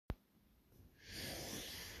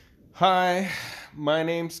Hi, my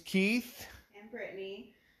name's Keith, And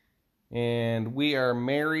Brittany. and we are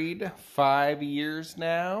married 5 years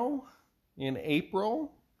now in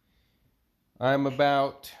April. I'm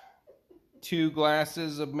about 2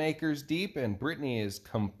 glasses of Maker's Deep, and Brittany is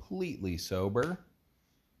completely sober.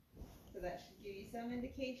 So that should give you some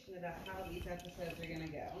indication about how these episodes are going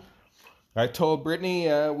to go. I told Brittany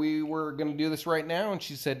we were going to do this right now, and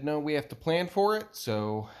she said, no, we have to plan for it,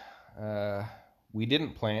 so we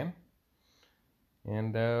didn't plan.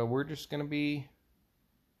 And we're just going to be,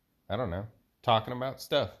 I don't know, talking about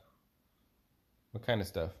stuff. What kind of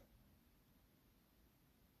stuff?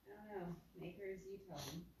 I don't know. Makers, you tell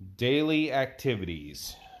them. Daily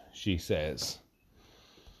activities, she says.